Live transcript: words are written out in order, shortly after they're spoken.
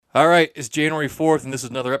All right, it's January 4th, and this is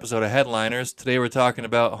another episode of Headliners. Today we're talking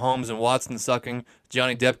about Holmes and Watson sucking,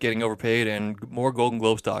 Johnny Depp getting overpaid, and more Golden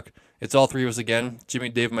Globes talk. It's all three of us again, Jimmy,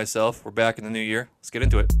 Dave, and myself. We're back in the new year. Let's get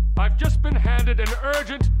into it. I've just been handed an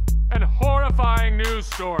urgent and horrifying news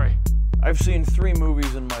story. I've seen 3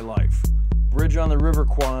 movies in my life. Bridge on the River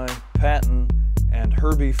Kwai, Patton, and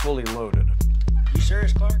Herbie Fully Loaded. You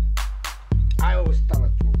serious, Clark? I always tell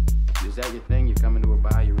it true. Is that your thing? You come into a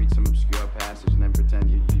bar, you read some obscure passage, and then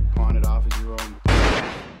pretend you pawn it off as your own?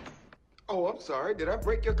 Oh, I'm sorry. Did I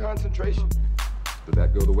break your concentration? Did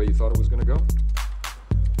that go the way you thought it was going to go?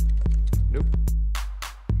 Nope.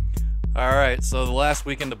 All right, so the last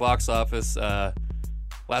weekend, the box office,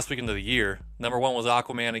 last weekend of the year, number 1 was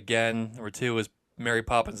Aquaman again. Number 2 was Mary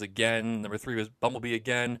Poppins again. Number 3 was Bumblebee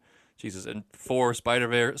again. Jesus, and 4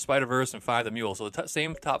 Spider-Verse, and 5 The Mule. So the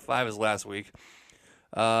same top 5 as last week.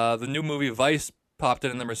 The new movie Vice popped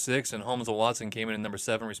in at number 6, and Holmes and Watson came in at number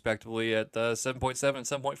 7, respectively, at 7.7 and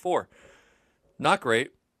 7.4. Not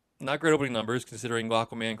great. Not great opening numbers, considering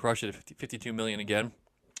Aquaman crushed it at 52 million again.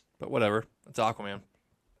 But whatever. It's Aquaman.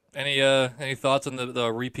 Any thoughts on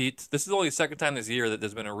the repeat? This is only the second time this year that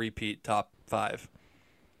there's been a repeat top 5.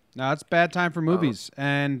 No, it's a bad time for movies.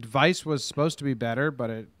 And Vice was supposed to be better,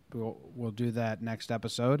 but we'll do that next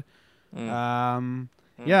episode.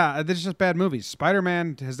 Yeah, there's just bad movies.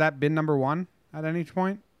 Spider-Man, has that been number 1 at any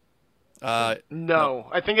point? No.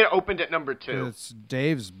 I think it opened at number 2. It's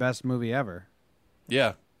Dave's best movie ever.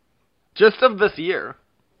 Yeah. Just of this year.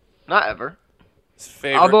 Not ever.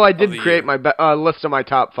 Favorite Although I of did the create year. my list of my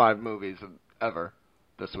top 5 movies ever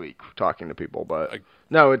this week, talking to people, but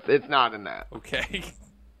no, it's not in that. Okay.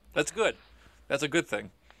 That's good. That's a good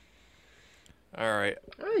thing. All right.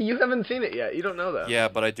 You haven't seen it yet. You don't know that. Yeah,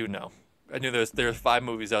 but I do know. I knew there's 5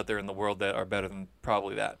 movies out there in the world that are better than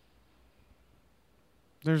probably that.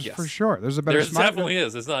 There's Yes. for sure. There's a better There definitely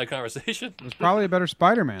is. It's not a conversation. There's probably a better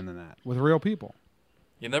Spider-Man than that with real people.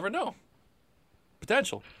 You never know.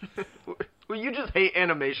 Potential. Well, you just hate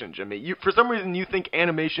animation, Jimmy. For some reason, you think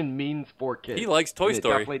animation means for kids. He likes Toy And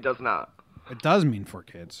Story. It definitely does not. It does mean for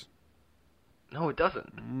kids. No, it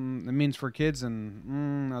doesn't. It means for kids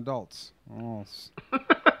and adults. Oh.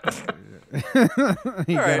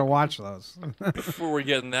 You gotta watch those. Before we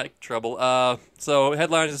get in that trouble. So,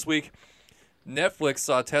 headlines this week. Netflix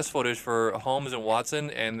saw test footage for Holmes and Watson,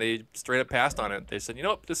 and they straight up passed on it. They said, you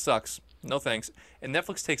know what, this sucks. No thanks. And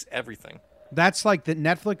Netflix takes everything. That's like that.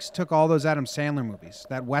 Netflix took all those Adam Sandler movies.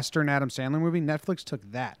 That Western Adam Sandler movie. Netflix took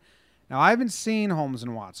that. Now I haven't seen Holmes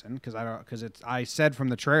and Watson because I said from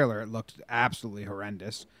the trailer it looked absolutely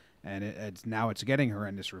horrendous, and it's getting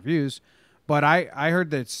horrendous reviews. But I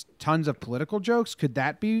heard that it's tons of political jokes. Could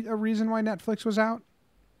that be a reason why Netflix was out?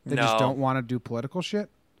 They just don't want to do political shit.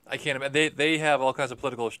 I can't imagine. They have all kinds of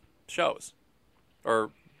political shows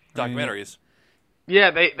or documentaries.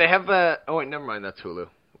 Yeah, they have the. Oh wait, never mind. That's Hulu.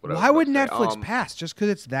 Why would Netflix pass? Just because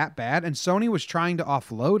it's that bad? And Sony was trying to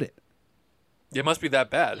offload it. It must be that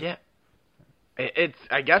bad. Yeah.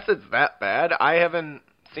 I guess it's that bad. I haven't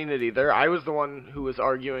seen it either. I was the one who was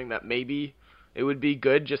arguing that maybe it would be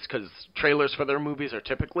good just because trailers for their movies are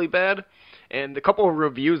typically bad. And the couple of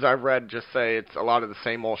reviews I've read just say it's a lot of the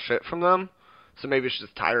same old shit from them. So maybe it's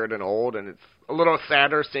just tired and old, and it's a little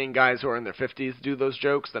sadder seeing guys who are in their 50s do those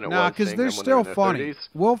jokes than it was because seeing they're them when still they're in funny. their 30s.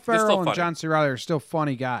 Will Ferrell still and funny. John C. Reilly are still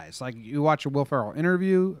funny guys. Like, you watch a Will Ferrell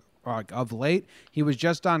interview of late. He was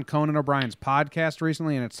just on Conan O'Brien's podcast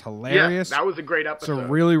recently, and it's hilarious. Yeah, that was a great It's episode. a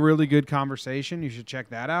really, really good conversation. You should check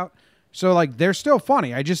that out. So, like, they're still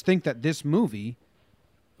funny. I just think that this movie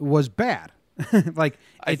was bad. Like,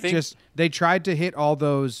 they tried to hit all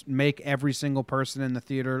those make every single person in the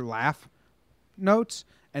theater laugh notes,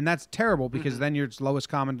 and that's terrible because then you're its lowest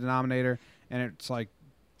common denominator, and it's like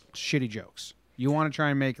shitty jokes. You want to try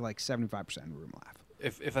and make like 75% of the room laugh.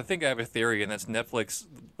 If I think I have a theory, and that's Netflix.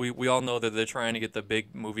 We all know that they're trying to get the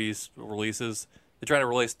big movies releases. They're trying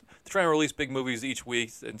to release big movies each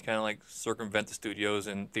week and kind of like circumvent the studios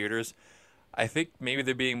and theaters. I think maybe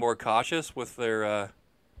they're being more cautious with their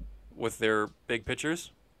big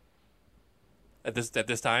pictures at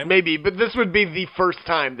this time. Maybe, but this would be the first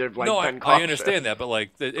time they've been I cautious. understand that, but like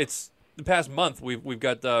it's the past month we've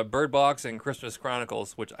got Bird Box and Christmas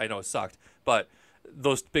Chronicles, which I know sucked, but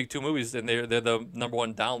those big 2 movies, and they're the number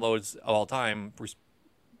 1 downloads of all time,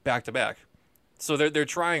 back to back. So they're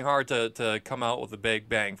trying hard to come out with a big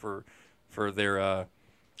bang for their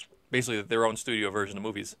basically their own studio version of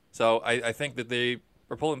movies. So I think that they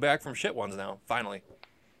are pulling back from shit ones now. Finally,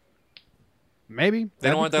 Maybe they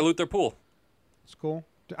don't want to dilute their pool. It's cool.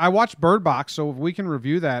 I watched Bird Box, so we can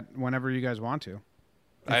review that whenever you guys want to.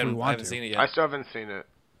 I haven't seen it yet. I still haven't seen it.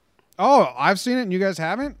 Oh, I've seen it and you guys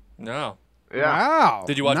haven't? No. Yeah. Wow.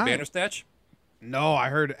 Did you watch Nice. Bandersnatch? No, I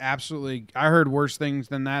heard worse things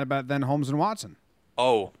than that about Holmes and Watson.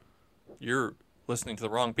 Oh, you're listening to the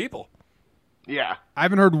wrong people. Yeah. I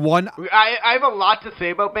haven't heard one. I have a lot to say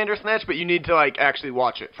about Bandersnatch, but you need to like actually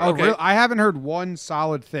watch it. Oh, Okay. really? I haven't heard one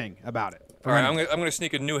solid thing about it. All right, I'm gonna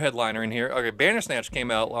sneak a new headliner in here. Okay, Bandersnatch came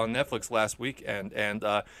out on Netflix last week, and it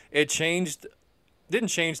didn't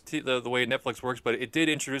change the way Netflix works, but it did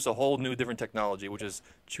introduce a whole new different technology, which is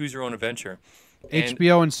choose your own adventure. And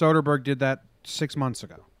HBO and Soderbergh did that 6 months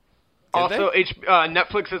ago. Also,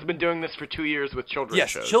 Netflix has been doing this for 2 years with children's yes,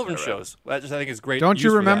 shows. children's Is that right? shows. That just I think is great. Don't use you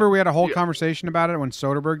for remember that. we had a whole conversation about it when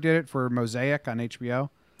Soderbergh did it for Mosaic on HBO?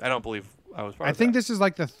 I don't believe I was part I of think that. this is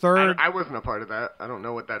like the third. I wasn't a part of that. I don't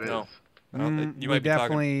know what that is. No. I don't think- you we might be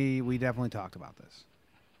talking. we definitely talked about this.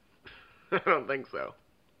 I don't think so.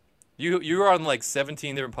 You were on like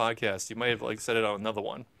 17 different podcasts. You might have like said it on another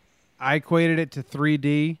one. I equated it to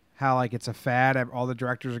 3D. How like it's a fad. All the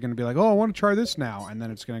directors are going to be like, "Oh, I want to try this now," and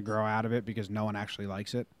then it's going to grow out of it because no one actually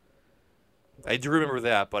likes it. I do remember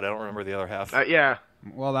that, but I don't remember the other half. Yeah.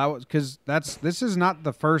 Well, that was because this is not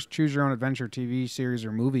the first Choose Your Own Adventure TV series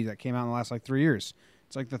or movie that came out in the last like 3 years.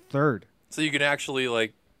 It's like the third. So you can actually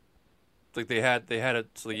like they had it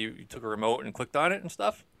so you took a remote and clicked on it and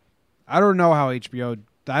stuff. I don't know how HBO.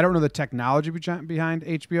 I don't know the technology behind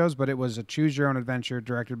HBO's, but it was a Choose Your Own Adventure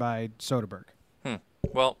directed by Soderbergh.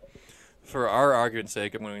 Well, for our argument's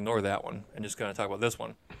sake, I'm going to ignore that one and just going to talk about this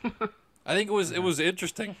one. I think it was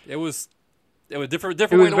interesting. It was different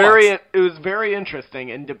It way was to very watch. it was very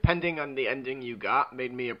interesting, and depending on the ending you got,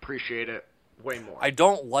 made me appreciate it way more. I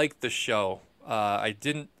don't like the show. I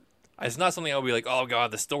didn't. It's not something I'll be like, oh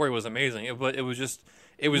god, the story was amazing. But it was just,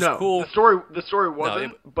 it was no, cool. The story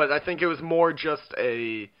wasn't, but I think it was more just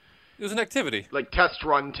a It was an activity. like test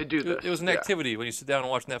run to do this. It was an Yeah. activity when you sit down and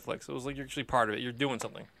watch Netflix. It was like you're actually part of it. You're doing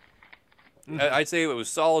something. Mm-hmm. I'd say it was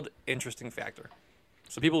solid, interesting factor.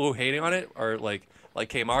 So people who hating on it are like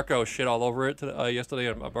K. Marco shit all over it yesterday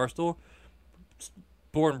on Barstool.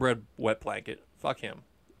 Born bred wet blanket. Fuck him.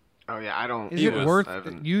 Oh yeah, I don't. Is He it was- worth? I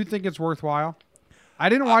haven't- You think it's worthwhile? I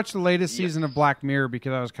didn't watch the latest season of Black Mirror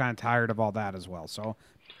because I was kind of tired of all that as well. So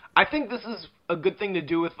I think this is a good thing to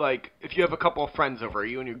do with like if you have a couple of friends over,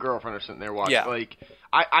 you and your girlfriend are sitting there watching. Yeah. Like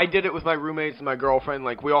I did it with my roommates and my girlfriend.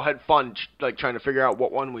 Like we all had fun, like trying to figure out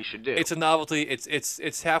what one we should do. It's a novelty.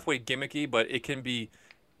 It's halfway gimmicky, but it can be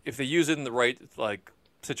if they use it in the right like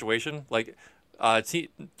situation, like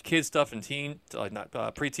kid stuff and teen like not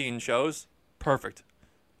preteen shows. Perfect.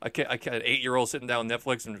 I can't an 8-year-old sitting down on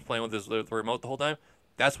Netflix and playing with the remote the whole time.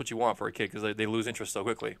 That's what you want for a kid because they lose interest so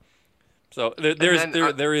quickly. So there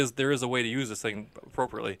is a way to use this thing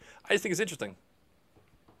appropriately. I just think it's interesting.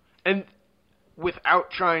 And without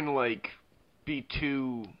trying to like be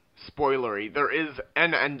too spoilery, there is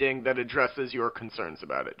an ending that addresses your concerns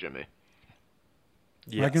about it, Jimmy.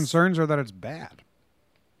 my concerns are that it's bad.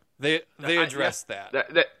 They address that.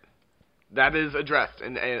 That is addressed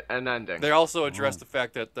in an ending. They also address the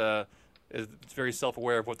fact that it's very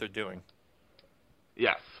self-aware of what they're doing.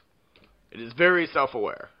 Yes, it is very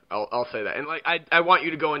self-aware. I'll say that. And like I want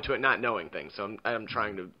you to go into it not knowing things, so I'm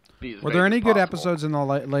trying to be. As Were vague there as any good possible. episodes in the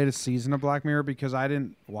latest season of Black Mirror? Because I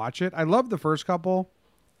didn't watch it. I loved the first couple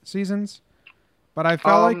seasons, but I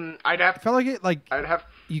felt I'd have.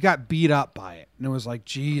 you got beat up by it, and it was like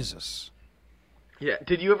Jesus. Yeah.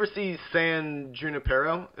 Did you ever see San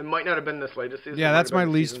Junipero? It might not have been this latest season. Yeah, it might that's have been my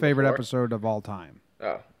the least season favorite before. episode of all time.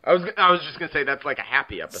 Oh, I was just gonna say that's like a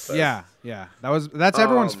happy episode. Yeah. That's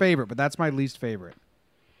everyone's favorite, but that's my least favorite.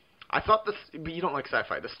 I thought this, but you don't like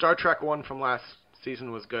sci-fi. The Star Trek one from last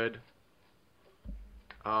season was good.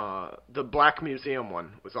 The Black Museum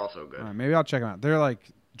one was also good. All right, maybe I'll check them out. They're like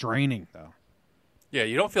draining though. Yeah,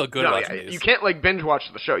 you don't feel good No, watching yeah, these. you can't like binge watch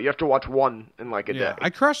the show. You have to watch one in like a day. I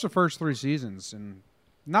crushed the first 3 seasons and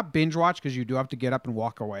not binge watch because you do have to get up and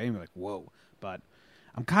walk away and be like, whoa. But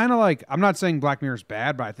I'm kind of like, I'm not saying Black Mirror's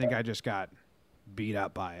bad, but I think I just got beat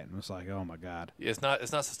up by it and was like, oh my god. It's not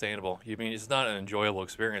sustainable. You mean it's not an enjoyable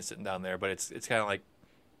experience sitting down there, but it's kind of like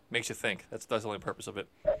makes you think. That's the only purpose of it.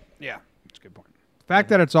 Yeah, that's a good point. The fact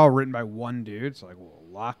that it's all written by one dude, it's like, well,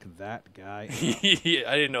 lock that guy. Yeah,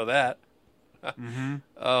 I didn't know that.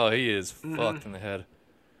 Oh, he is fucked in the head.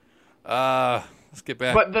 Let's get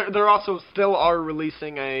back. But they're also still are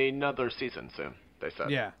releasing another season soon. They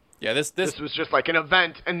said. Yeah. Yeah, this This was just like an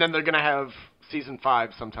event, and then they're gonna have season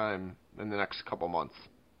 5 sometime in the next couple months.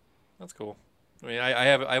 that's cool. I mean,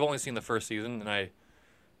 I've only seen the first season, and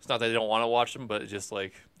it's not that I don't want to watch them, but it's just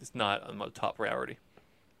like it's not a top priority.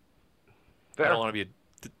 I Fair. don't want to be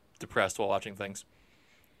depressed while watching things.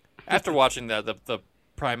 After watching the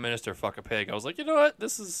prime minister fuck a pig. I was like, you know what?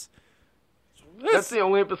 This That's the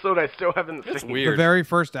only episode I still haven't It's seen. weird. The very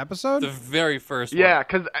first episode? The very first one. Yeah,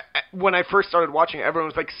 because when I first started watching, everyone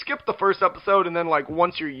was like, skip the first episode, and then like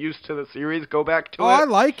once you're used to the series, go back to it. I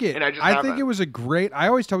like it. And I just think haven't. it was a great. I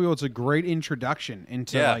always tell people it's a great introduction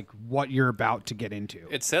into like what you're about to get into.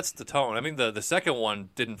 It sets the tone. I mean, the second one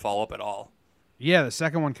didn't follow up at all. Yeah, the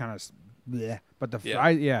second one kind of, but the Yeah.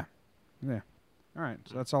 yeah. All right,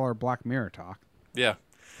 so that's all our Black Mirror talk. Yeah.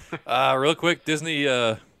 Real quick, Disney.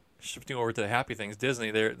 Shifting over to the happy things,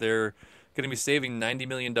 Disney. They're going to be saving $90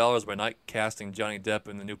 million by not casting Johnny Depp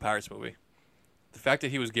in the new Pirates movie. The fact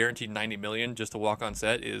that he was guaranteed $90 million just to walk on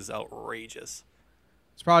set is outrageous.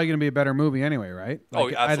 It's probably going to be a better movie anyway, right?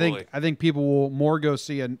 Oh, absolutely. I think people will more go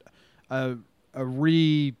see a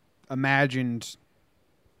reimagined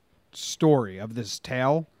story of this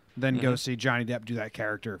tale than go see Johnny Depp do that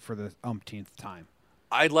character for the umpteenth time.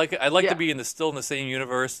 I'd like to be still in the same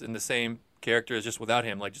universe, in the same characters, just without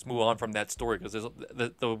him. Like, just move on from that story, because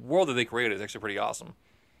the world that they created is actually pretty awesome.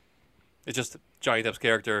 It's just Johnny Depp's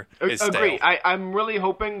character is Agree. stale. I'm really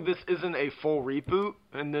hoping this isn't a full reboot,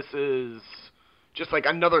 and this is just like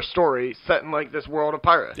another story set in like this world of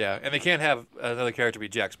pirates. Yeah, and they can't have another character be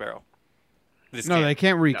Jack Sparrow. They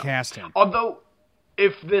can't recast him. Although,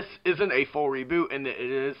 if this isn't a full reboot and it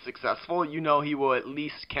is successful, he will at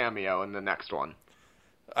least cameo in the next one.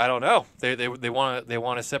 I don't know. They want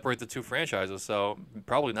to separate the two franchises, so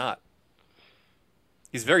probably not.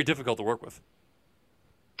 He's very difficult to work with.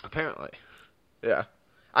 Apparently, yeah.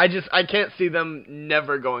 I can't see them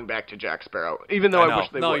never going back to Jack Sparrow, even though I wish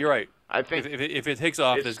they would. No, you're right. I think if it takes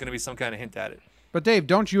off, there's going to be some kind of hint at it. But Dave,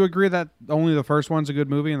 don't you agree that only the first one's a good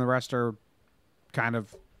movie and the rest are kind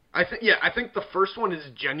of? I think the first one is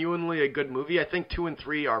genuinely a good movie. I think 2 and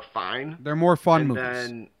 3 are fine. They're more fun movies.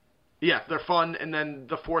 Then, yeah, they're fun. And then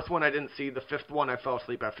the fourth one I didn't see. The fifth one I fell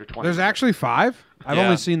asleep after 20 There's minutes. actually 5. I've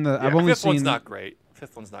only seen the. I've only fifth seen. one's not great.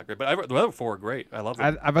 Fifth one's not great, but the other 4 are great. I love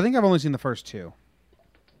them. I think I've only seen the first 2.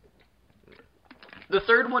 The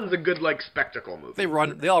third one's a good spectacle movie.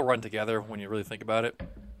 They all run together when you really think about it.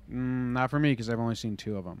 Not for me because I've only seen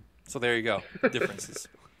 2 of them. So there you go. Differences.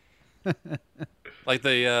 Like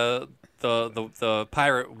the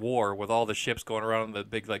pirate war with all the ships going around the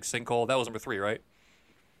big sinkhole. That was number 3, right?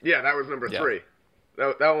 Yeah, that was number 3.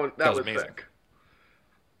 That one was amazing. sick.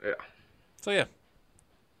 Yeah. So yeah.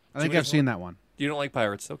 I think I've seen that one. You don't like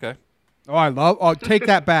pirates, okay? Oh, take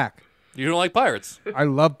that back. You don't like pirates. I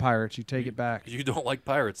love pirates. You take it back. You don't like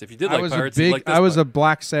pirates. If you did like pirates, you'd like this I was part. a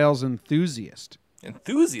Black Sails enthusiast.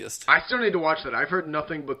 Enthusiast. I still need to watch that. I've heard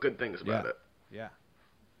nothing but good things about it. Yeah.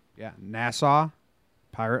 Nassau,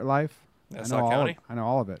 Pirate Life. Nassau County. I know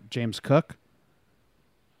all of it. James Cook.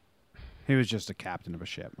 He was just a captain of a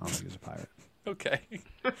ship. I don't think he was a pirate. Okay.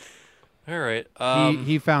 All right.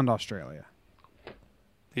 He found Australia.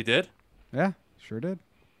 He did? Yeah, sure did.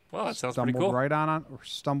 Well, that sounds pretty cool.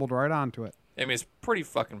 Stumbled right onto it. I mean, it's pretty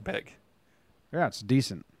fucking big. Yeah, it's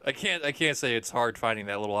decent. I can't say it's hard finding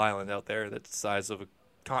that little island out there that's the size of a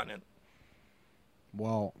continent.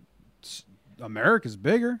 Well, America's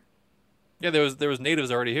bigger. Yeah, there was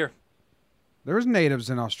natives already here. There was natives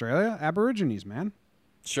in Australia, Aborigines, man.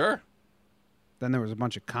 Sure. Then there was a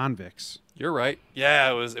bunch of convicts. You're right.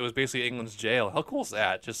 Yeah, it was basically England's jail. How cool is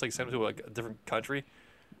that? Just send them to a different country.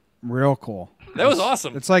 Real cool. That was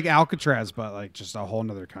awesome. It's like Alcatraz, but just a whole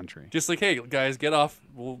nother country. Just hey guys, get off.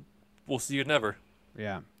 We'll see you never.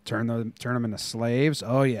 Yeah. Turn them into slaves.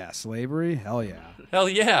 Oh yeah, slavery. Hell yeah. Hell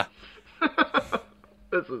yeah.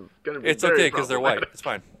 This is gonna be. It's okay because they're white. It's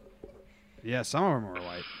fine. Yeah, some of them were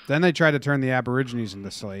white. Then they tried to turn the Aborigines into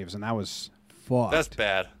slaves, and that was fucked. That's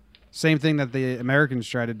bad. Same thing that the Americans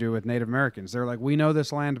tried to do with Native Americans. They're like, we know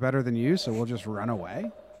this land better than you, so we'll just run away.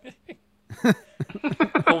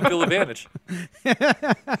 Home field advantage.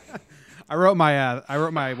 I wrote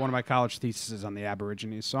one of my college theses on the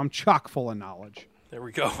Aborigines, so I'm chock full of knowledge. There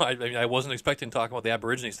we go. I wasn't expecting to talk about the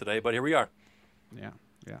Aborigines today, but here we are. Yeah.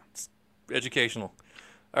 It's educational.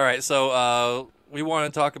 All right, so we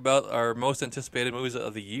want to talk about our most anticipated movies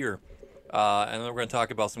of the year, and then we're going to talk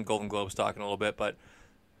about some Golden Globes talk in a little bit. But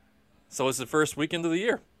so it's the first weekend of the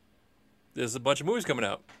year. There's a bunch of movies coming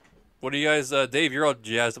out. What do you guys, Dave? You're all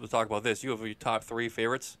jazzed up to talk about this. You have your top 3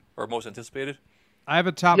 favorites or most anticipated? I have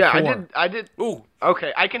a top 4. Yeah, I did. Ooh.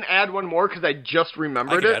 Okay, I can add one more because I just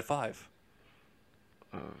remembered I can it. add 5.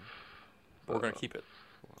 But we're going to keep it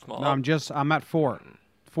small. No, I'm at 4.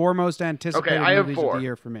 4 most anticipated Okay, I have movies 4. of the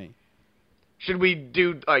year for me. Should we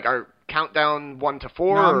do our countdown 1 to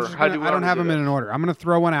 4, No, or how do we? I don't have them in an order. I'm going to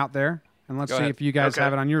throw one out there, and let's Go see ahead. if you guys Okay.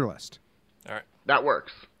 have it on your list. All right. That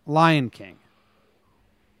works. Lion King.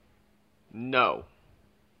 No.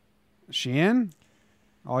 Sheehan,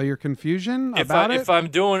 all your confusion about it? If I'm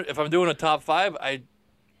doing a top 5, I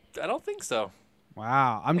don't think so.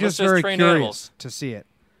 Wow, I'm Unless just there's very trained curious animals. to see it.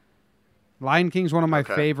 Lion King's one of my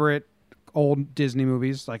Okay. favorite old Disney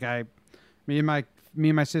movies. Like me and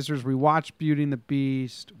my sisters, we watched Beauty and the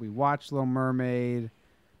Beast. We watched Little Mermaid.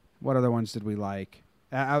 What other ones did we like?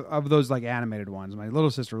 Of those like animated ones, my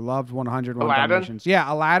little sister loved 101 Aladdin? Dalmatians.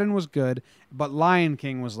 Yeah, Aladdin was good, but Lion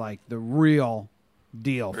King was like the real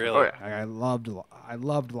deal. Really? Oh, yeah. Like, I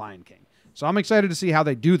loved Lion King. So I'm excited to see how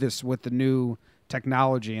they do this with the new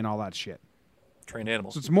technology and all that shit. Trained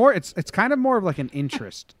animals. So it's kind of more of like an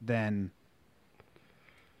interest than.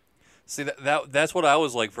 See, that's what I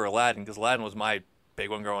was like for Aladdin, because Aladdin was my big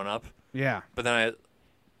one growing up. Yeah. But then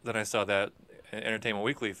I saw that Entertainment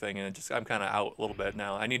Weekly thing, and I'm kind of out a little bit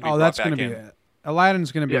now. I need to be brought That's back going to in. be it.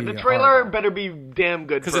 Aladdin's going to be. Yeah, the trailer horrible. better be damn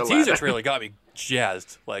good. Because for the teaser Aladdin. trailer got me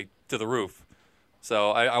jazzed, like, to the roof.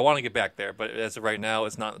 So I want to get back there, but as of right now,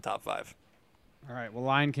 it's not in the top 5. All right. Well,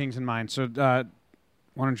 Lion King's in mind. So why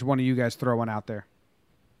don't one of you guys throw one out there?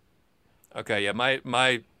 Okay, yeah,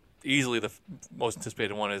 my easily the most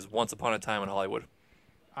anticipated one is Once Upon a Time in Hollywood.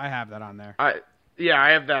 I have that on there. I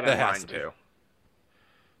have that That in has mind to be. too.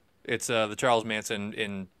 It's the Charles Manson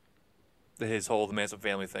in his whole the Manson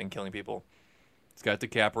family thing, killing people. It's got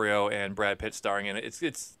DiCaprio and Brad Pitt starring in it.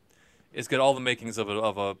 It's got all the makings of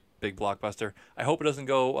a big blockbuster. I hope it doesn't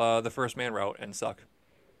go the First Man route and suck.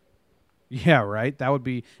 Yeah. Right. That would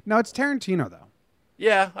be. No, it's Tarantino though.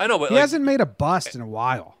 Yeah, I know, but He like, hasn't made a bust in a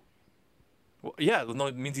while. well, yeah, no,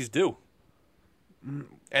 it means he's due.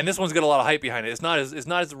 And this one's got a lot of hype behind it. It's not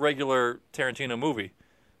as a regular Tarantino movie.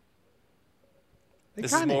 It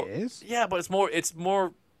This kind more- of is. Yeah, but it's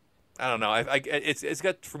more. I don't know. It's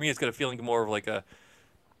got for me. It's got a feeling more of like a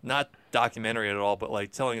not documentary at all, but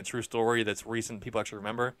like telling a true story that's recent. People actually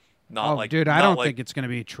remember. Not Oh, like dude, I not don't like- think it's going to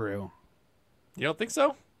be true. You don't think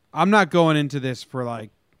so? I'm not going into this for like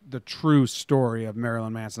the true story of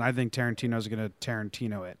Marilyn Manson. I think Tarantino's going to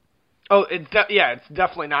Tarantino it. Oh, it's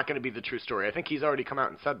definitely not going to be the true story. I think he's already come out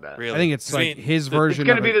and said that. Really? I think it's I like mean, his the- version. It's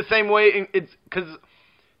going to of be it. the same way. It's because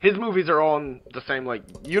his movies are all in the same like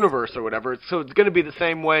universe or whatever. So it's going to be the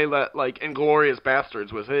same way that like Inglourious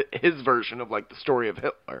Bastards was his version of like the story of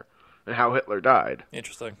Hitler and how Hitler died.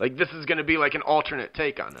 Interesting. Like this is going to be like an alternate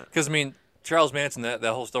take on it. Because I mean, Charles Manson, that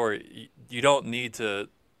whole story, you don't need to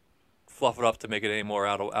fluff it up to make it any more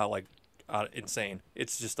out insane.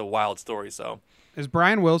 It's just a wild story. So Is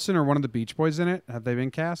Brian Wilson or one of the Beach Boys in it? Have they been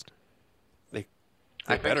cast? they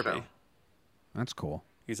I think better so. be. That's cool.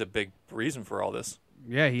 He's a big reason for all this.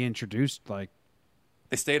 Yeah, he introduced like.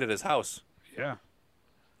 They stayed at his house. Yeah.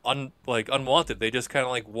 Unwanted. They just kind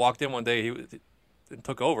of like walked in one day and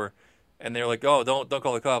took over, and they were like, "Oh, don't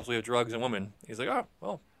call the cops. We have drugs and women." He's like, "Oh,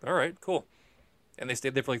 well, all right, cool," and they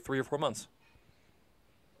stayed there for like 3 or 4 months.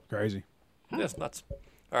 Crazy. That's nuts.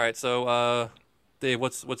 All right, so Dave,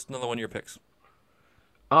 what's another one of your picks?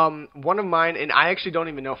 One of mine, and I actually don't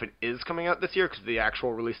even know if it is coming out this year because the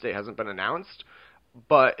actual release date hasn't been announced.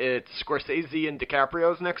 But it's Scorsese and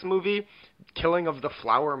DiCaprio's next movie, Killing of the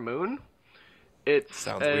Flower Moon.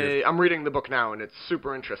 Sounds weird. I'm reading the book now, and it's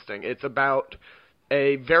super interesting. It's about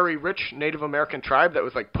a very rich Native American tribe that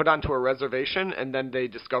was like put onto a reservation, and then they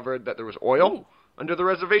discovered that there was oil under the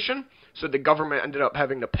reservation. So the government ended up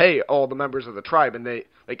having to pay all the members of the tribe, and they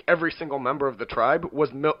like every single member of the tribe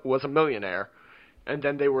was a millionaire, and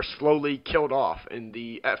then they were slowly killed off, and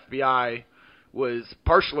the FBI was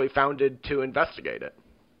partially founded to investigate it.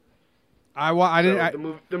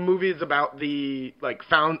 The movie is about the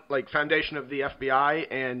foundation of the FBI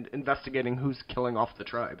and investigating who's killing off the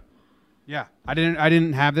tribe. Yeah, I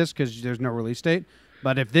didn't have this because there's no release date.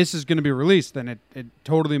 But if this is going to be released, then it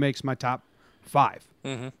totally makes my top 5.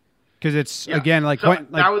 Mm-hmm. Because it's again like, so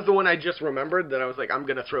that was the one I just remembered that I was like, I'm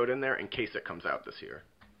gonna throw it in there in case it comes out this year.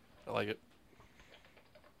 I like it.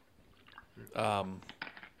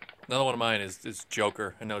 Another one of mine is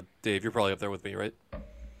Joker. I know, Dave, you're probably up there with me, right?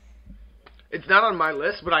 It's not on my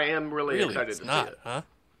list, but I am really excited it's to not, see it. huh?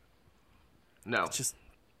 No. It's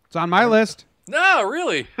on my list. No,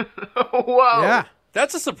 really. Whoa. Yeah.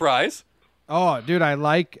 That's a surprise. Oh, dude, I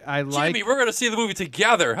like Jimmy, we're gonna see the movie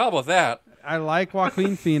together. How about that? I like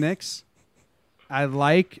Joaquin Phoenix. I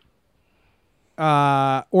like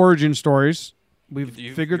origin stories. We've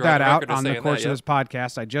figured you're on that the out record as on the saying course that, of this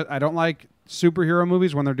podcast. I don't like superhero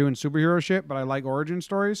movies when they're doing superhero shit, but I like origin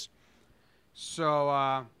stories.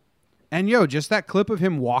 So, and just that clip of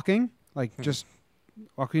him walking, like just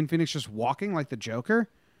Joaquin Phoenix just walking like the Joker.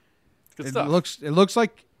 Good It stuff. looks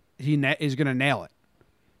like he's gonna nail it.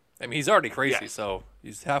 I mean, he's already crazy, so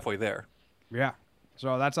he's halfway there. Yeah.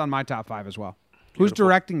 So that's on my top 5 as well. Who's Beautiful.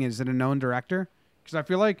 directing? Is it a known director? Because I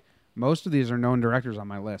feel like most of these are known directors on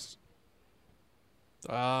my list.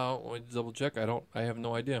 Let me double check. I have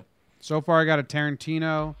no idea. So far, I got a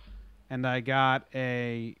Tarantino, and I got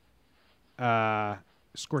a Todd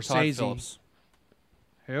Scorsese. Phillips.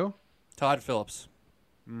 Who? Todd Phillips.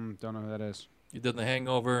 Don't know who that is. You did The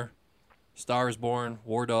Hangover, Star is Born,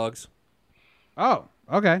 War Dogs. Oh,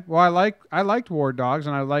 okay. Well, I liked War Dogs,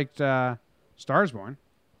 and I liked Stars Born.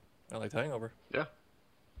 I liked Hangover. Yeah.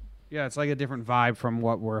 Yeah, it's like a different vibe from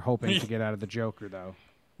what we're hoping to get out of the Joker, though.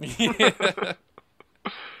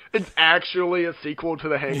 It's actually a sequel to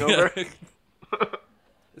The Hangover.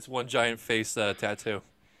 It's one giant face tattoo.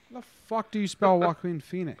 How the fuck do you spell Joaquin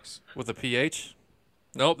Phoenix? With a PH?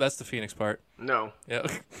 Nope, that's the Phoenix part. No. Yeah.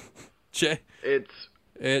 It's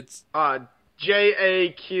It's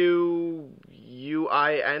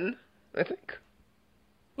Jaquuin, I think.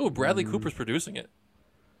 Oh, Bradley Cooper's producing it.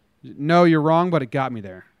 No, you're wrong, but it got me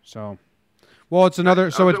there. So, well, it's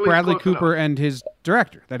another. So was it's at least Bradley close Cooper enough. and his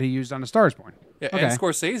director that he used on A Star Is Born. Yeah, Okay. and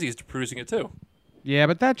Scorsese is producing it too. Yeah,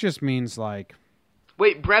 but that just means like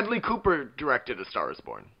Wait, Bradley Cooper directed A Star Is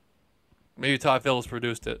Born. Maybe Todd Phillips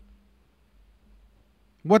produced it.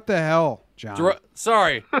 what the hell, John?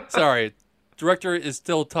 Sorry. Director is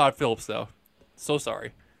still Todd Phillips, though. So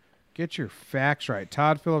sorry. Get your facts right.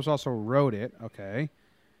 Todd Phillips also wrote it. Okay.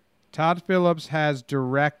 Todd Phillips has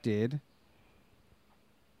directed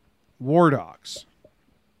War Dogs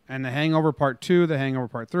and The Hangover Part 2, The Hangover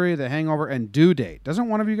Part 3, The Hangover, and Due Date. Doesn't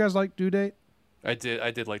one of you guys like Due Date? I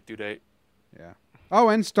did like Due Date. Yeah. Oh,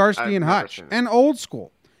 and Starsky I've and never Hutch seen it. and Old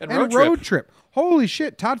School And and Road Trip. Holy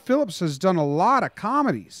shit. Todd Phillips has done a lot of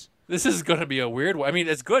comedies. This is going to be a weird one. I mean,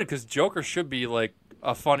 it's good because Joker should be like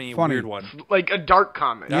a funny, weird one. Like a dark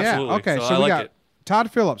comedy. Yeah. Absolutely. Yeah, okay. So So, I we like got it.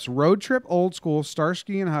 Todd Phillips, Road Trip, Old School,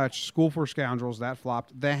 Starsky and Hutch, School for Scoundrels, that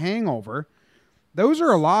flopped. The Hangover. Those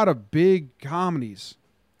are a lot of big comedies.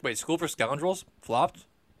 Wait, School for Scoundrels flopped?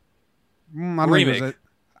 I don't think it was Remake.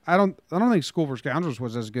 I don't think School for Scoundrels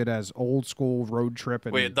was as good as Old School, Road Trip,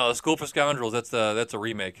 and Wait, no, School for Scoundrels. That's a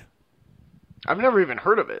remake. I've never even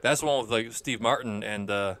heard of it. That's the one with like Steve Martin and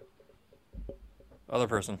other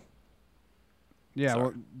person. yeah. sorry.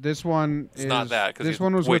 Well, this one It's is not that, 'cause this he's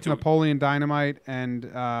one was way with too- Napoleon Dynamite and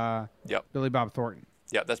Yep. Billy Bob Thornton.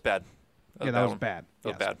 Yeah, that's bad. Yeah, that was bad. That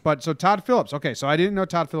was Yes. bad. But so Todd Phillips. Okay, so I didn't know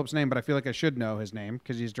Todd Phillips' name, but I feel like I should know his name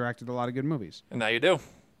because he's directed a lot of good movies. And now you do.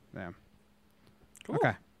 Yeah. Cool.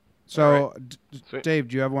 Okay. So, All Sweet. Dave,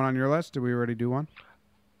 do you have one on your list? Did we already do one?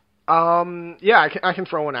 Yeah, I can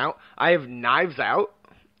throw one out. I have Knives Out.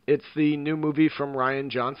 It's the new movie from Ryan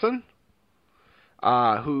Johnson,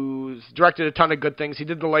 who's directed a ton of good things. He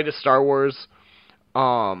did the latest Star Wars.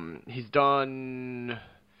 He's done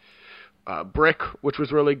Brick, which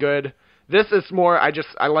was really good. This is more,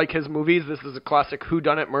 I like his movies. This is a classic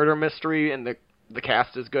whodunit murder mystery, and the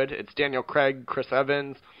cast is good. It's Daniel Craig, Chris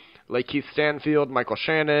Evans, Lakeith Stanfield, Michael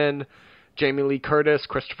Shannon, Jamie Lee Curtis,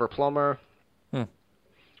 Christopher Plummer.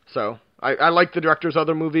 So I like the director's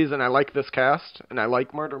other movies, and I like this cast, and I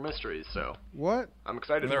like murder mysteries. So What? I'm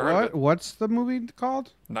excited Never for heard of it. it. What's the movie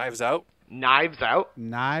called? Knives Out. Knives Out.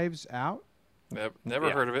 Knives Out. Never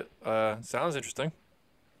Yeah. heard of it. Sounds interesting.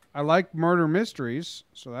 I like murder mysteries,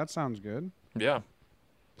 so that sounds good. Yeah.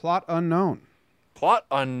 Plot unknown. Plot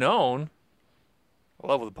unknown. I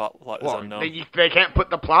love when the plot is Well, unknown. they can't put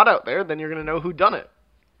the plot out there, then you're gonna know who done it.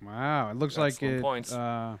 Wow, it looks Excellent like it. points.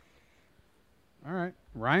 All right,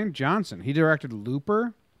 Ryan Johnson. He directed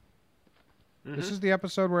Looper. This is the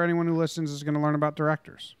episode where anyone who listens is going to learn about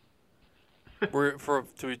directors.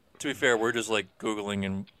 To be fair, we're just like Googling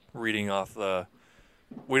and reading off the.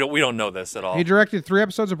 We don't know this at all. He directed 3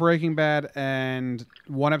 episodes of Breaking Bad and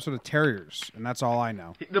 1 episode of Terriers, and that's all I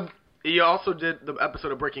know. He also did the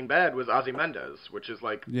episode of Breaking Bad with Ozymandias, which is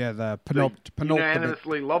like Yeah, the the penultimate.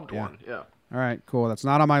 unanimously loved Yeah. one. Yeah. All right, cool. That's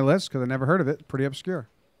not on my list because I never heard of it. Pretty obscure.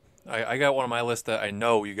 I got one on my list that I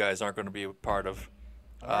know you guys aren't going to be a part of.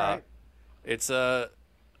 right. It's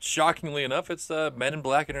shockingly enough, it's Men in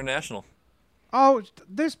Black International. Oh,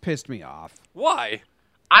 this pissed me off. Why?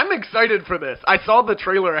 I'm excited for this. I saw the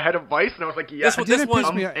trailer ahead of Vice, and I was like, yeah, This one- this one-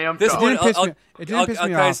 I'm me- amped This up. one, didn't piss me- it didn't piss me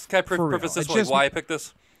can I- off Can I for real. preface this It's one, just- why I picked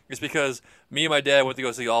this? It's because me and my dad went to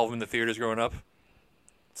go see all of them in the theaters growing up.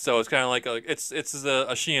 So it's kind of like it's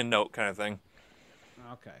a Sheehan note kind of thing.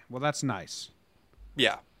 Okay, well that's nice.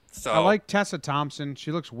 Yeah. So I like Tessa Thompson.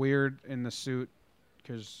 She looks weird in the suit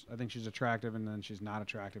because I think she's attractive, and then she's not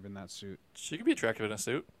attractive in that suit. she could be attractive in a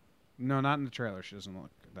suit. No, not in the trailer. She doesn't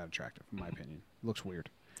look that attractive, in my opinion. Looks weird.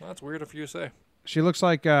 Well, that's weird if you say. She looks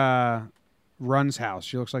like Run's house.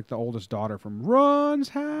 She looks like the oldest daughter from Run's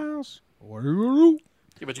house.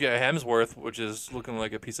 Yeah, but you got Hemsworth, which is looking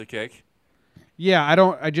like a piece of cake.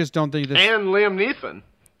 Yeah, I just don't think this. And Liam Neeson.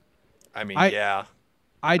 I mean, yeah.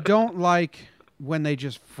 I don't like when they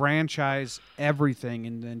just franchise everything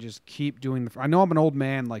and then just keep doing the. I know I'm an old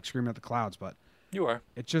man, like screaming at the clouds, but you are.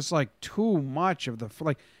 It's just like too much of the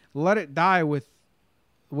like. Let it die with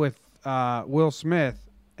Will Smith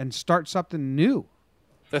and start something new.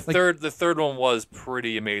 The third one was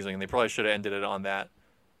pretty amazing. They probably should have ended it on that.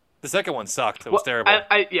 The second one sucked. It was terrible.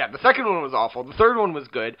 Yeah, the second one was awful. The third one was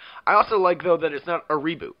good. I also like, though, that it's not a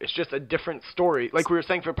reboot. It's just a different story. Like we were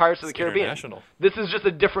saying for Pirates of the Caribbean. International. This is just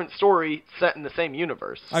a different story set in the same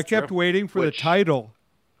universe. I kept waiting for the title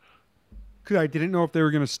because I didn't know if they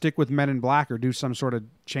were going to stick with Men in Black or do some sort of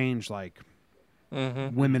change, like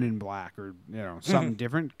Women in Black or something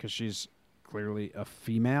different because she's clearly a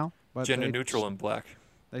female. But gender neutral in black.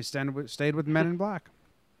 They stayed with Men in Black.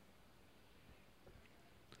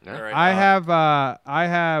 All right, I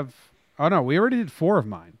have. Oh no, we already did 4 of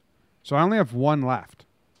mine, so I only have 1 left.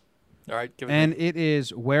 All right, give it. And it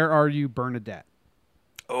is Where Are You, Bernadette?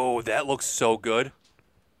 Oh, that looks so good.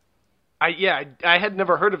 I had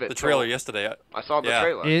never heard of it. The trailer yesterday. I saw the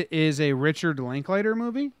trailer. It is a Richard Linklater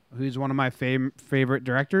movie. Who's one of my favorite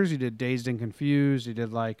directors. He did Dazed and Confused. He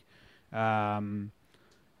did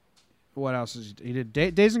what else he did?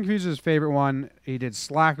 Dazed and Confused is his favorite one. He did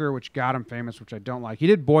Slacker, which got him famous, which I don't like. He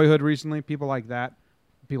did Boyhood recently. People like that.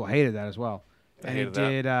 People hated that as well. And he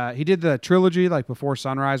did the trilogy, like Before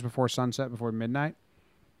Sunrise, Before Sunset, Before Midnight.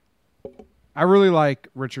 I really like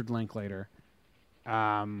Richard Linklater.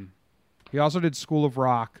 He also did School of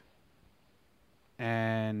Rock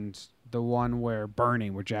and the one where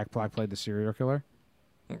Burning, where Jack Black played the serial killer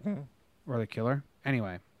or the killer.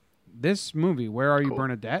 Anyway, this movie, Where Are You,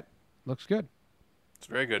 Bernadette? Looks good. It's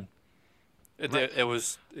very good.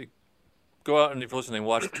 Go out and if you're listening,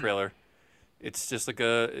 watch the trailer. It's just like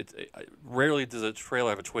rarely does a trailer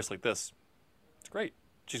have a twist like this. It's great.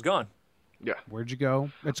 She's gone. Yeah. Where'd you go?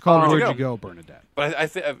 It's called Where'd You Go, Bernadette. But I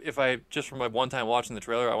think if I just from my one time watching the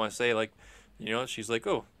trailer, I want to say she's like,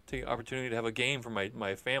 oh, take an opportunity to have a game for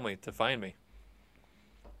my family to find me.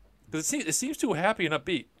 Because it seems too happy and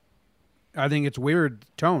upbeat. I think it's weird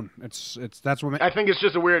tone. That's what I think it's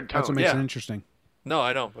just a weird tone. That's what makes it interesting. No,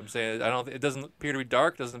 I don't. I'm saying I don't. It doesn't appear to be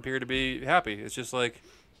dark. Doesn't appear to be happy. It's just like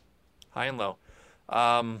high and low.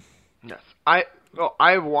 Yes, I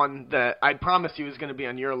have one that I promised you was going to be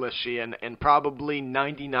on your list, Sheehan, and probably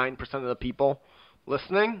 99% of the people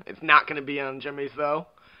listening. It's not going to be on Jimmy's though.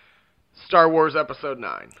 Star Wars Episode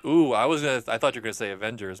 9. Ooh, I thought you were going to say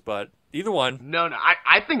Avengers, but either one. No.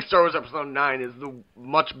 I think Star Wars Episode 9 is the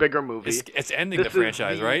much bigger movie. It's ending the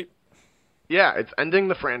franchise, right? Yeah, it's ending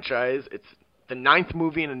the franchise. It's the 9th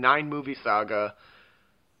movie in a 9-movie saga.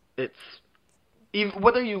 It's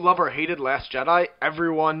whether you love or hated Last Jedi,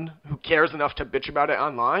 everyone who cares enough to bitch about it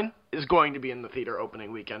online is going to be in the theater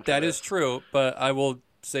opening weekend. That is true, but I will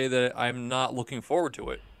say that I'm not looking forward to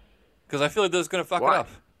it because I feel like this is going to fuck it up.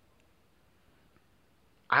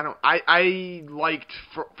 I liked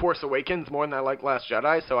Force Awakens more than I liked Last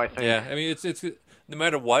Jedi, so I think. Yeah, I mean it's no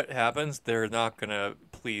matter what happens, they're not gonna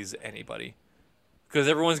please anybody because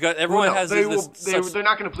everyone has they're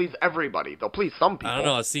not gonna please everybody. They'll please some people. I don't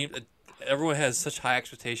know. It seems everyone has such high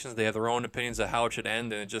expectations. They have their own opinions of how it should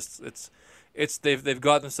end, and they've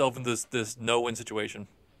got themselves in this no-win situation.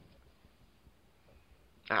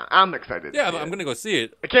 I'm excited. Yeah, I'm gonna go see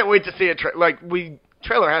it. I can't wait to see it.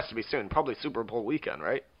 Trailer has to be soon, probably Super Bowl weekend,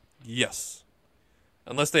 right? Yes.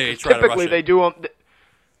 Unless they try to rush it. Typically, they do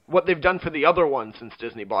what they've done for the other one since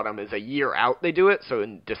Disney bought them is a year out they do it. So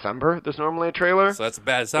in December, there's normally a trailer. So that's a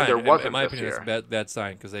bad sign. There wasn't in my this opinion, year. it's a bad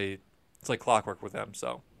sign because it's like clockwork with them.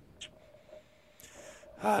 So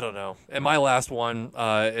I don't know. And my last one,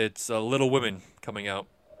 it's Little Women coming out.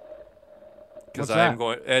 Because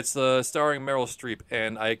it's starring Meryl Streep,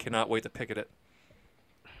 and I cannot wait to pick at it.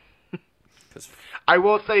 I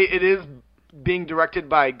will say it is being directed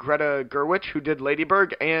by Greta Gerwig, who did Lady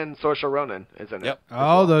Bird, and Saoirse Ronan is in it.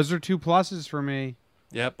 Oh, those are 2 pluses for me.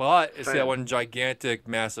 Yeah, but it's that one gigantic,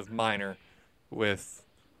 massive minor with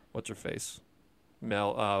what's her face,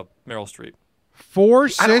 Meryl Streep. 4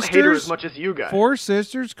 sisters. I don't hate her as much as you guys. 4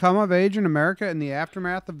 sisters come of age in America in the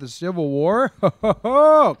aftermath of the Civil War.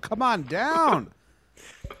 Oh, come on down.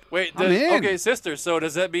 Wait, okay, sister. So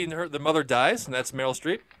does that mean the mother dies, and that's Meryl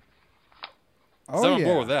Streep? Oh, I'm on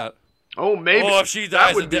board with that. Oh, maybe. Oh, if she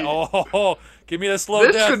dies, give me the slow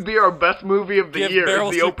death. This could be our best movie of the year.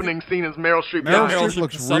 Meryl the Streep, opening scene is Meryl Streep. Meryl Streep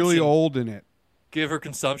looks really old in it. Give her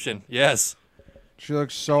consumption. Yes. She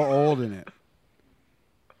looks so old in it.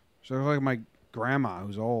 She looks like my grandma,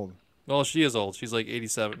 who's old. Well, she is old. She's like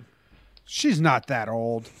 87. She's not that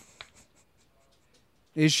old.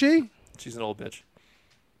 Is she? She's an old bitch.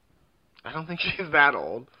 I don't think she's that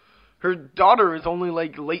old. Her daughter is only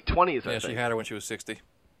like late 20s, I Yeah, think. she had her when she was 60.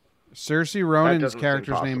 Saoirse Ronan's doesn't seem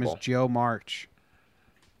character's name is possible. Joe March.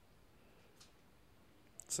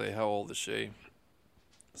 Say, how old is she?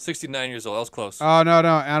 69 years old. That was close. Oh no.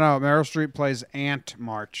 Meryl Streep plays Aunt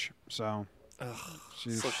March, so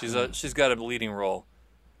She's got a leading role.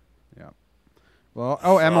 yeah. Well,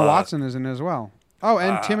 Emma Fuck. Watson is in as well. Oh,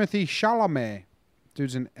 and Timothy Chalamet,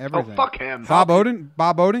 dude's in everything. Oh, fuck him. Bob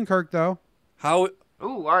Odenkirk though. How?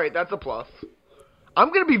 Ooh, all right, that's a plus. I'm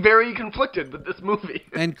going to be very conflicted with this movie.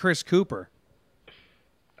 And Chris Cooper.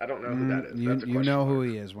 I don't know who that is. You That's a question know mark. who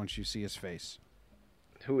he is once you see his face.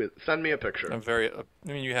 Who is? Send me a picture. I'm very. I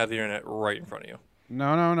mean, you have the internet right in front of you.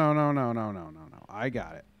 No. I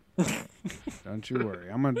got it. Don't you worry.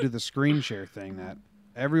 I'm going to do the screen share thing that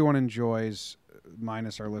everyone enjoys,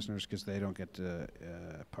 minus our listeners because they don't get to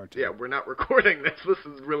partake. Yeah, we're not recording this. This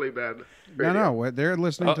is really bad. radio. No, they're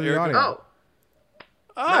listening to the you're audio. Oh,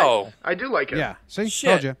 Oh, nice. I do like it. Yeah, see? Shit.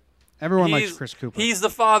 Told you. Everyone likes He's- Chris Cooper. He's the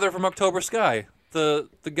father from October Sky. The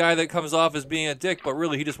guy that comes off as being a dick, but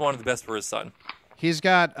really he just wanted the best for his son. He's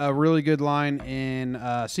got a really good line in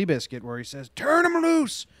Seabiscuit where he says, "Turn him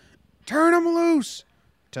loose! Turn him loose!"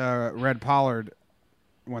 to Red Pollard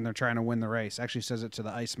when they're trying to win the race. Actually says it to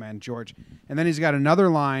the Iceman, George. And then he's got another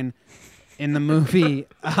line in the movie,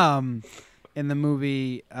 the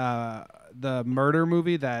murder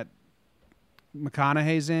movie that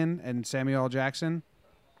McConaughey's in and Samuel L. Jackson.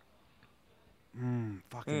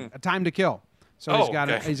 A Time to Kill. So Oh, he's got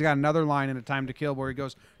okay. he's got another line in A Time to Kill where he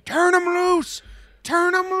goes, "Turn him loose!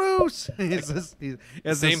 Turn him loose!" It's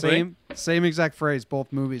the Same thing? same exact phrase.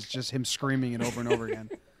 Both movies, just him screaming it over and over again.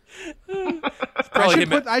 Probably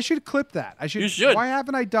him. I should clip that. You should. Why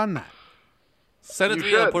haven't I done that? Send it You to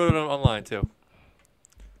me and I'll should. put it online too.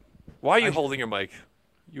 Why are you holding your mic?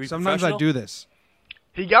 You Sometimes I professional? do this.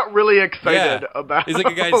 He got really excited Yeah. about He's like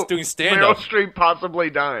a guy that's doing stand-up. Meryl Streep possibly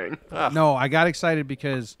dying. No, I got excited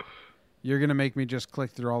because you're gonna make me just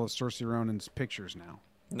click through all of Saoirse Ronan's pictures now.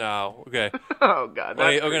 No. Okay. Oh, God.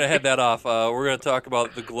 Wait, that's I'm going to head that off. We're going to talk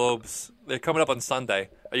about the Globes. They're coming up on Sunday.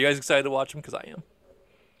 Are you guys excited to watch them? Because I am.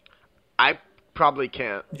 I probably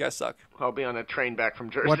can't. You guys suck. I'll be on a train back from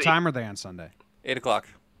Jersey. What time are they on Sunday? 8 o'clock.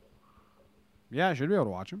 Yeah, I should be able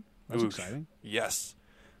to watch them. That's Oof. exciting. Yes.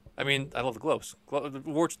 I mean, I love the Globes.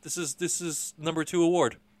 Awards. This is number 2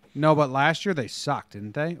 award. No, but last year they sucked,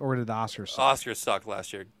 didn't they? Or did the Oscars suck? Oscars sucked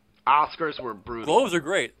last year. Oscars were brutal. Globes are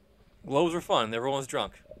great. Globes are fun. Everyone's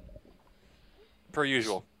drunk. Per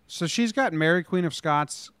usual. So she's got Mary Queen of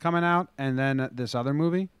Scots coming out, and then this other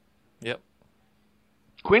movie. Yep.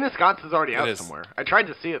 Queen of Scots is already out is. somewhere. I tried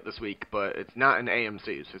to see it this week, but it's not in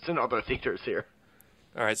AMC's. It's in other theaters here.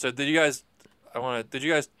 All right. So did you guys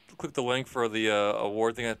click the link for the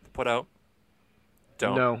award thing I put out?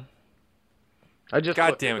 Don't. No. I just God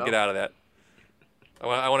looked damn it, up. get out of that.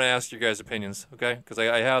 I want to ask your guys' opinions, okay? Because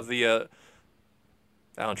I have the.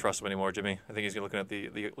 I don't trust him anymore, Jimmy. I think he's looking at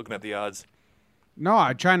the odds. No,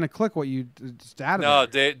 I'm trying to click what you just added. No,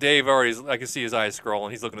 there. Dave already. I can see his eyes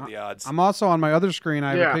scrolling. He's looking at the odds. I'm also on my other screen. I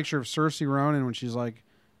have Yeah. a picture of Saoirse Ronan when she's like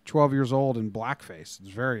 12 years old in blackface. It's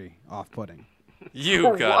very off-putting. You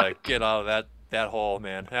For gotta what? get out of that hole,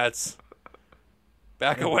 man. That's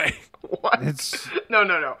back away. What? It's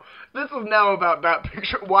No. This is now about that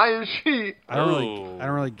picture. Why is she... I don't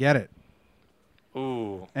really get it.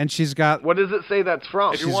 Ooh. And she's got What does it say that's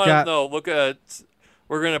from? If you She's want got- to know, look at.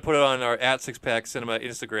 We're gonna put it on our @6pack Cinema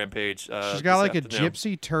Instagram page. she's got like a afternoon.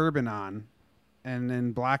 gypsy turban on, and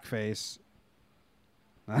in blackface.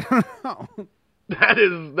 I don't know. That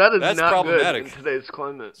is That's not problematic. good in today's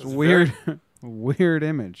climate. It's weird, weird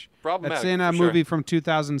image. Problematic, That's in a for sure. movie from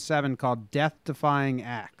 2007 called Death-Defying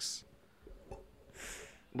Acts.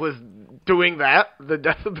 Was doing that the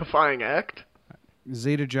death-defying act?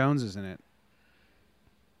 Zeta Jones is in it.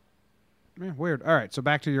 Yeah, weird. All right, so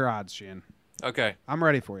back to your odds, Sheehan. Okay. I'm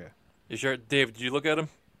ready for you. You sure, Dave? Did you look at him?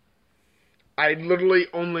 I literally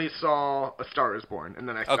only saw A Star Is Born, and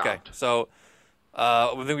then I stopped. Okay. So,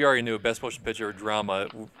 I think we already knew best motion picture or drama,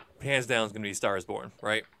 hands down, is gonna be *Star Is Born*,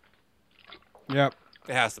 right? Yep.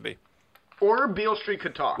 It has to be. Or Beale Street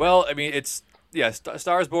Could Talk. Well, I mean,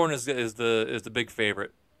 *Star Is Born* is the big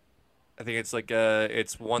favorite. I think it's like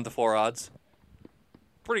it's 1 to 4 odds.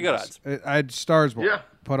 Pretty good odds. I'd Stars Born. Yeah.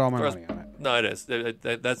 Put all my Stars- money on it. No, it is.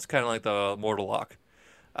 That's kind of like the mortal lock.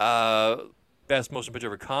 Best motion picture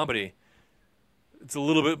of a comedy. It's a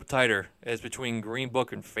little bit tighter. It's between Green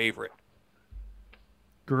Book and Favorite.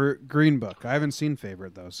 Green Book. I haven't seen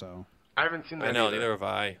Favorite though, so I haven't seen that I know, either. neither have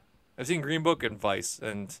I. I've seen Green Book and Vice,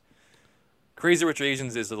 and Crazy Rich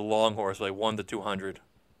Asians is the long horse, like 1 to 200.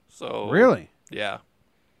 So Really? yeah.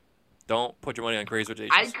 Don't put your money on Crazy Rich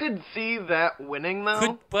Asians. I could see that winning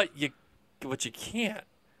though. But you can't.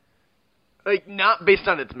 Like, not based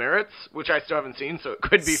on its merits, which I still haven't seen, so it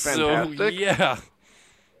could be fantastic. So, yeah.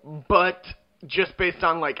 But just based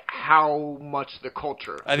on, like, how much the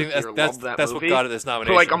culture I think this year loved that that's movie, what got it this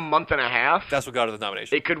nomination. for, like, a month and a half. That's what got it the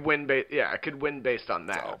nomination. It could win, it could win based on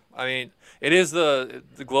that. So, I mean, it is the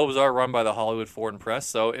Globes are run by the Hollywood Foreign Press,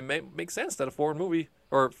 so it makes sense that a foreign movie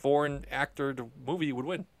or foreign actor movie would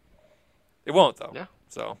win. It won't, though. Yeah.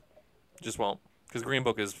 So, just won't. Because Green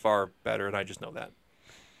Book is far better, and I just know that.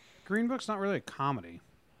 Green Book's not really a comedy.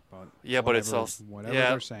 But Yeah, but it's also whatever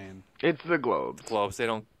yeah, they're saying. It's the Globes. Globes. They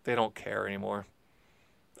don't care anymore.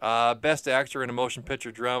 Best actor in a motion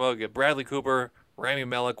picture drama. We get Bradley Cooper, Rami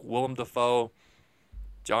Malek, Willem Dafoe,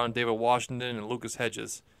 John David Washington, and Lucas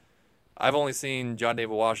Hedges. I've only seen John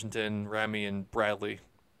David Washington, Rami, and Bradley.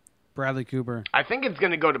 Bradley Cooper. I think it's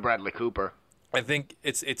going to go to Bradley Cooper. I think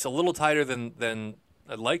it's a little tighter than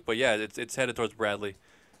I'd like, but yeah, it's headed towards Bradley.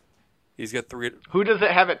 He's got 3. Who does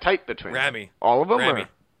it have it tight between? Rami. All of them? Rami.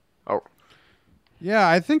 Or? Oh. Yeah,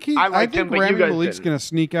 I think I liked him, think but you Rami guys Malek's didn't. going to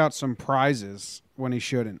sneak out some prizes when he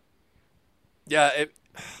shouldn't. Yeah,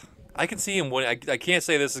 I can see him winning. I can't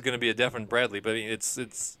say this is going to be a definite Bradley, but I mean,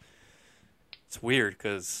 it's weird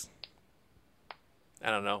because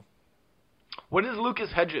I don't know. What is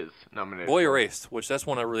Lucas Hedges nominated? Boy Erased, which that's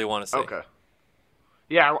one I really want to see. Okay.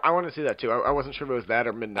 Yeah, I want to see that too. I wasn't sure if it was that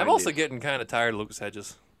or mid-90s. I'm also getting kind of tired of Lucas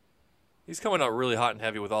Hedges. He's coming out really hot and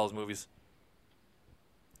heavy with all his movies.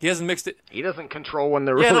 He hasn't mixed it. He doesn't control when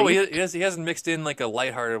they're Yeah, released. no, he hasn't mixed in like a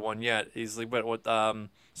lighthearted one yet. He's like, what?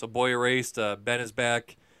 So Boy Erased, Ben is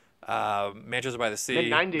Back, Manchester by the Sea,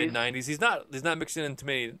 Mid-90s. He's not mixing in too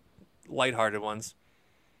many lighthearted ones.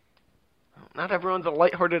 Not everyone's a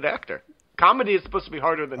lighthearted actor. Comedy is supposed to be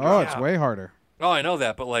harder than Oh, drama. it's way harder. Oh, I know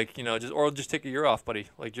that, but like just take a year off, buddy.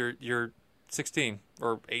 Like you're 16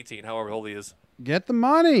 or 18, however old he is. Get the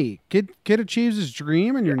money. Kid achieves his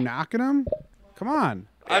dream, and you're knocking him. Come on.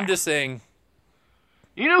 I'm just saying.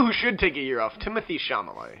 You know who should take a year off? Timothy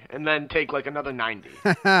Chalamet, and then take like another 90.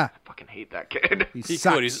 I fucking hate that kid. He He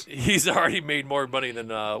sucks. could. He's already made more money than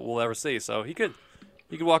we'll ever see, so he could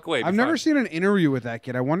walk away. I've never seen an interview with that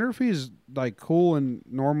kid. I wonder if he's like cool and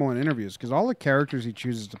normal in interviews, because all the characters he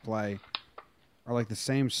chooses to play are like the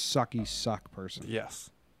same sucky suck person. Yes.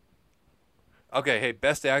 Okay, hey,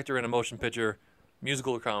 best actor in a motion picture,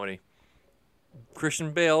 musical or comedy.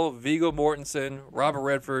 Christian Bale, Viggo Mortensen, Robert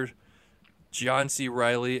Redford, John C.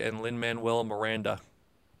 Reilly, and Lin-Manuel Miranda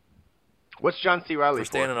What's John C. Reilly for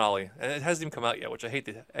Stan and Ollie. And it hasn't even come out yet, which I hate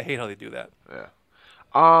how they do that.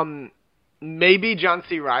 Yeah. Maybe John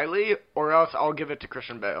C. Reilly, or else I'll give it to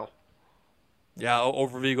Christian Bale. Yeah,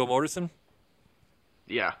 over Viggo Mortensen?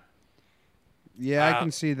 Yeah. Yeah, I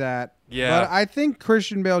can see that. yeah. But I think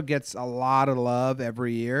Christian Bale gets a lot of love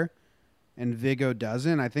every year, and Viggo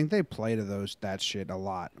doesn't. I think they play to that shit a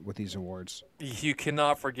lot with these awards. You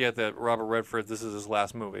cannot forget that Robert Redford, this is his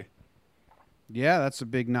last movie. Yeah, that's a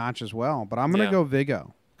big notch as well. But I'm going to go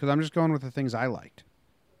Viggo, because I'm just going with the things I liked.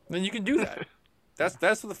 Then you can do that.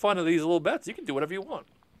 That's the fun of these little bets. You can do whatever you want.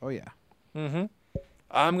 Oh, yeah. Mm-hmm.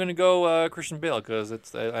 I'm going to go Christian Bale because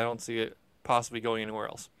I don't see it possibly going anywhere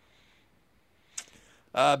else.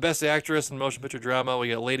 Best actress in motion picture drama, we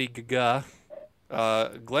got Lady Gaga,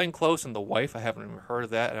 Glenn Close and The Wife. I haven't even heard of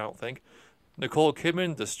that, I don't think. Nicole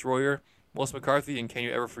Kidman, Destroyer, Melissa McCarthy in Can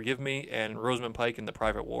You Ever Forgive Me, and Rosamund Pike in The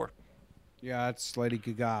Private War. Yeah, it's Lady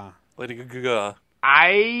Gaga. Lady Gaga.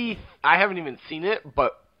 I haven't even seen it,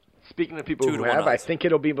 but speaking to people 2 to who 1 have, I odds. think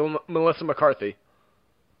it'll be Melissa McCarthy.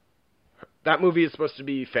 That movie is supposed to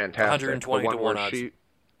be fantastic. 120 The one to 1 where odds. she-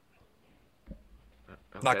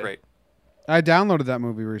 Not Okay. great. I downloaded that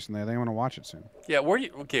movie recently. I think I'm going to watch it soon. Yeah,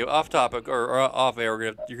 okay, off topic or off air,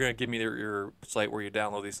 you're gonna give me your site where you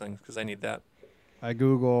download these things because I need that. I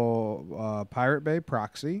Google Pirate Bay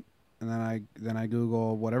proxy, and then I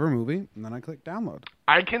Google whatever movie, and then I click download.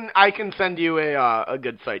 I can send you a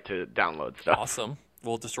good site to download stuff. Awesome.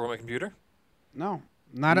 Will it destroy my computer? No,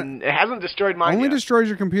 not a, It hasn't destroyed mine only yet. destroys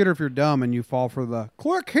your computer if you're dumb and you fall for the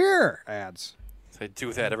click here ads. I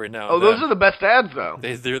do that every now and Oh, then. those are the best ads, though.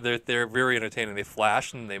 They're very entertaining. They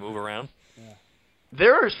flash and they move around.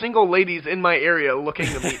 There are single ladies in my area looking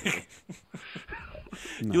to meet me.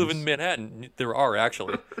 You live in Manhattan. There are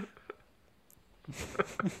actually.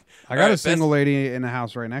 I got a single lady in the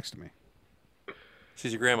house right next to me.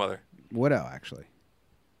 She's your grandmother. Widow, actually.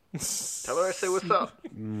 Tell her I say what's up.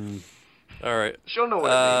 All right. She'll know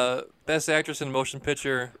what it means. Best actress in a motion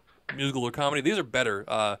picture, musical or comedy. These are better.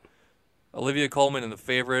 Olivia Colman in The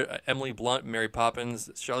Favorite, Emily Blunt, Mary Poppins,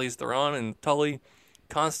 Charlize Theron in Tully,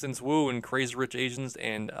 Constance Wu in Crazy Rich Asians,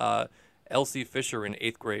 and Elsie Fisher in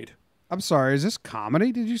 8th Grade. I'm sorry, is this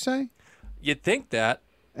comedy, did you say? You'd think that.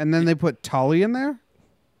 And then they put Tully in there?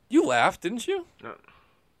 You laughed, didn't you? No.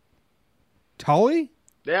 Tully?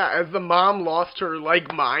 Yeah, as the mom lost her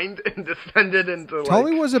mind and descended into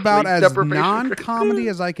Tully was about sleep as deprivation. non-comedy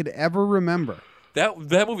as I could ever remember. That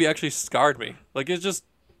movie actually scarred me. Like, it's just...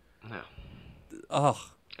 No. Ugh.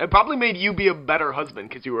 It probably made you be a better husband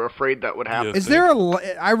because you were afraid that would happen. Is there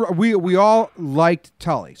we all liked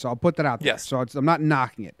Tully, so I'll put that out there. Yes. So I'm not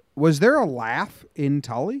knocking it. Was there a laugh in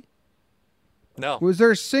Tully? No. Was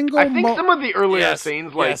there a single? I think some of the earlier Yes,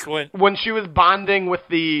 scenes, yes, when she was bonding with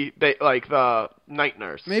the night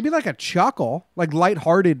nurse. Maybe like a chuckle, like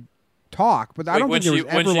lighthearted talk, but I don't think there was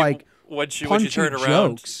ever like when she punchy turned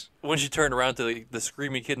around jokes. when she turned around to the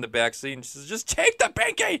screaming kid in the back seat and she says, "Just take the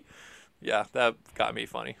pinky." Yeah, that got me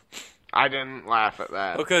funny. I didn't laugh at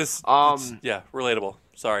that. Because relatable.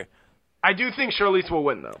 Sorry. I do think Charlize will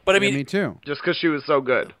win though. But I Yeah, mean, me too. Just because she was so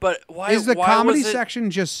good. But why Is the why comedy was it,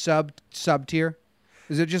 section just sub tier?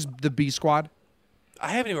 Is it just the B squad?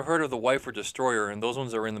 I haven't even heard of The Wife or Destroyer, and those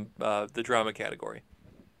ones are in the drama category.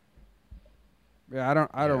 Yeah,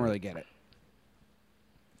 I don't really get it.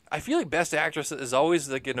 I feel like Best Actress is always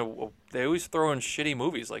like they always throw in shitty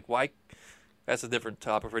movies. Like why? That's a different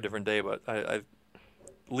topic for a different day. But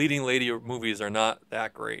leading lady movies are not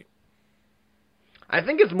that great. I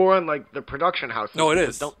think it's more on like the production house. No, it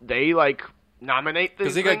is. Don't they like nominate these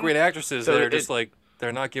Because they got great actresses So that are just like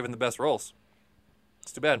they're not given the best roles.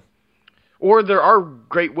 It's too bad. Or there are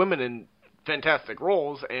great women in fantastic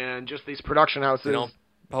roles, and just these production houses They don't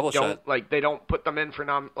publish it. they don't put them in for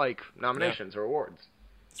nominations or awards.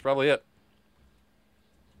 That's probably it.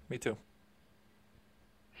 Me too.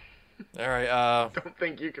 All right. Don't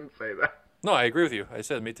think you can say that. No, I agree with you. I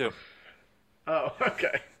said me too. Oh,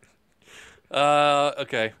 okay.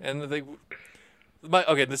 Okay. And this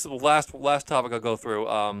is the last topic I'll go through.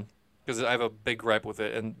 Because I have a big gripe with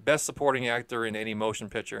it. And Best Supporting Actor in Any Motion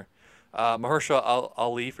Picture. Mahershala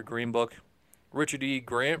Ali for Green Book. Richard E.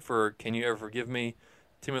 Grant for Can You Ever Forgive Me.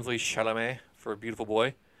 Timothée Chalamet for Beautiful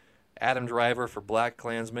Boy. Adam Driver for Black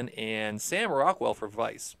Klansman. And Sam Rockwell for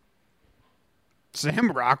Vice.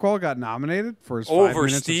 Sam Rockwell got nominated for his 5 Over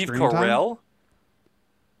minutes Steve of screen time? Carell?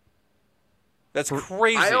 That's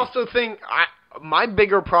crazy. I also think my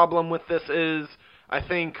bigger problem with this is I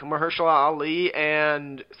think Mahershala Ali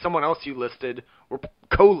and someone else you listed were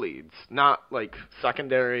co-leads, not like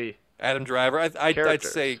secondary. Adam Driver. I'd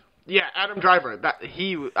say. Yeah, Adam Driver.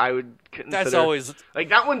 I would consider. That's always like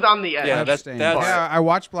that one's on the edge. Yeah, that's yeah. I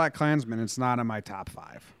watched Black Klansman. It's not in my top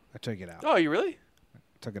 5. I took it out. Oh, you really?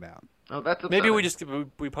 Took it out. Oh, that's maybe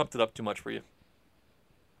upsetting. we pumped it up too much for you.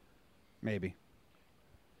 Maybe.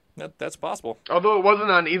 That's possible. Although it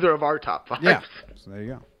wasn't on either of our top 5. Yeah. So there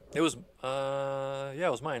you go. It was it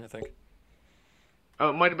was mine, I think. Oh,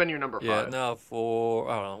 it might have been your number 5. Yeah, no,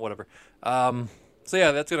 I don't know, whatever. So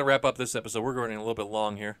yeah, that's gonna wrap up this episode. We're going a little bit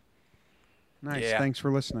long here. Nice. Yeah. Thanks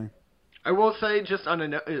for listening. I will say, just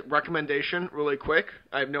on a recommendation, really quick.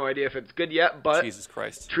 I have no idea if it's good yet, but Jesus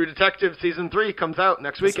Christ. True Detective Season 3 comes out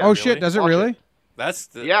next weekend. Oh shit! Does it Watch really? That's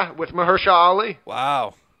Yeah, with Mahershala Ali.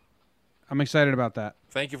 Wow. I'm excited about that.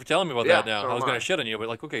 Thank you for telling me about Yeah, that. Now so I was am going I. to shit on you, but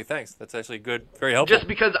like, okay, thanks. That's actually good, very helpful. Just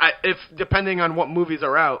because, if depending on what movies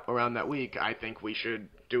are out around that week, I think we should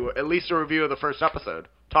do at least a review of the first episode.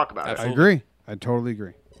 Talk about Absolutely. I agree. I totally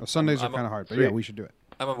agree. Well, Sundays are kind of hard, but yeah, we should do it.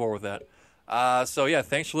 I'm on board with that. So yeah,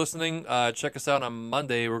 thanks for listening. Check us out on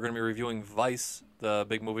Monday. We're going to be reviewing Vice, the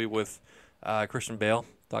big movie with Christian Bale,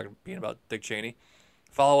 being about Dick Cheney.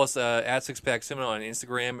 Follow us at SixPackCinema on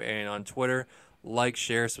Instagram and on Twitter. Like,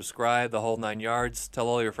 share, subscribe, the whole 9 yards. Tell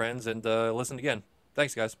all your friends and listen again.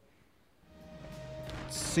 Thanks, guys.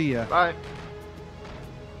 See ya. it. Bye.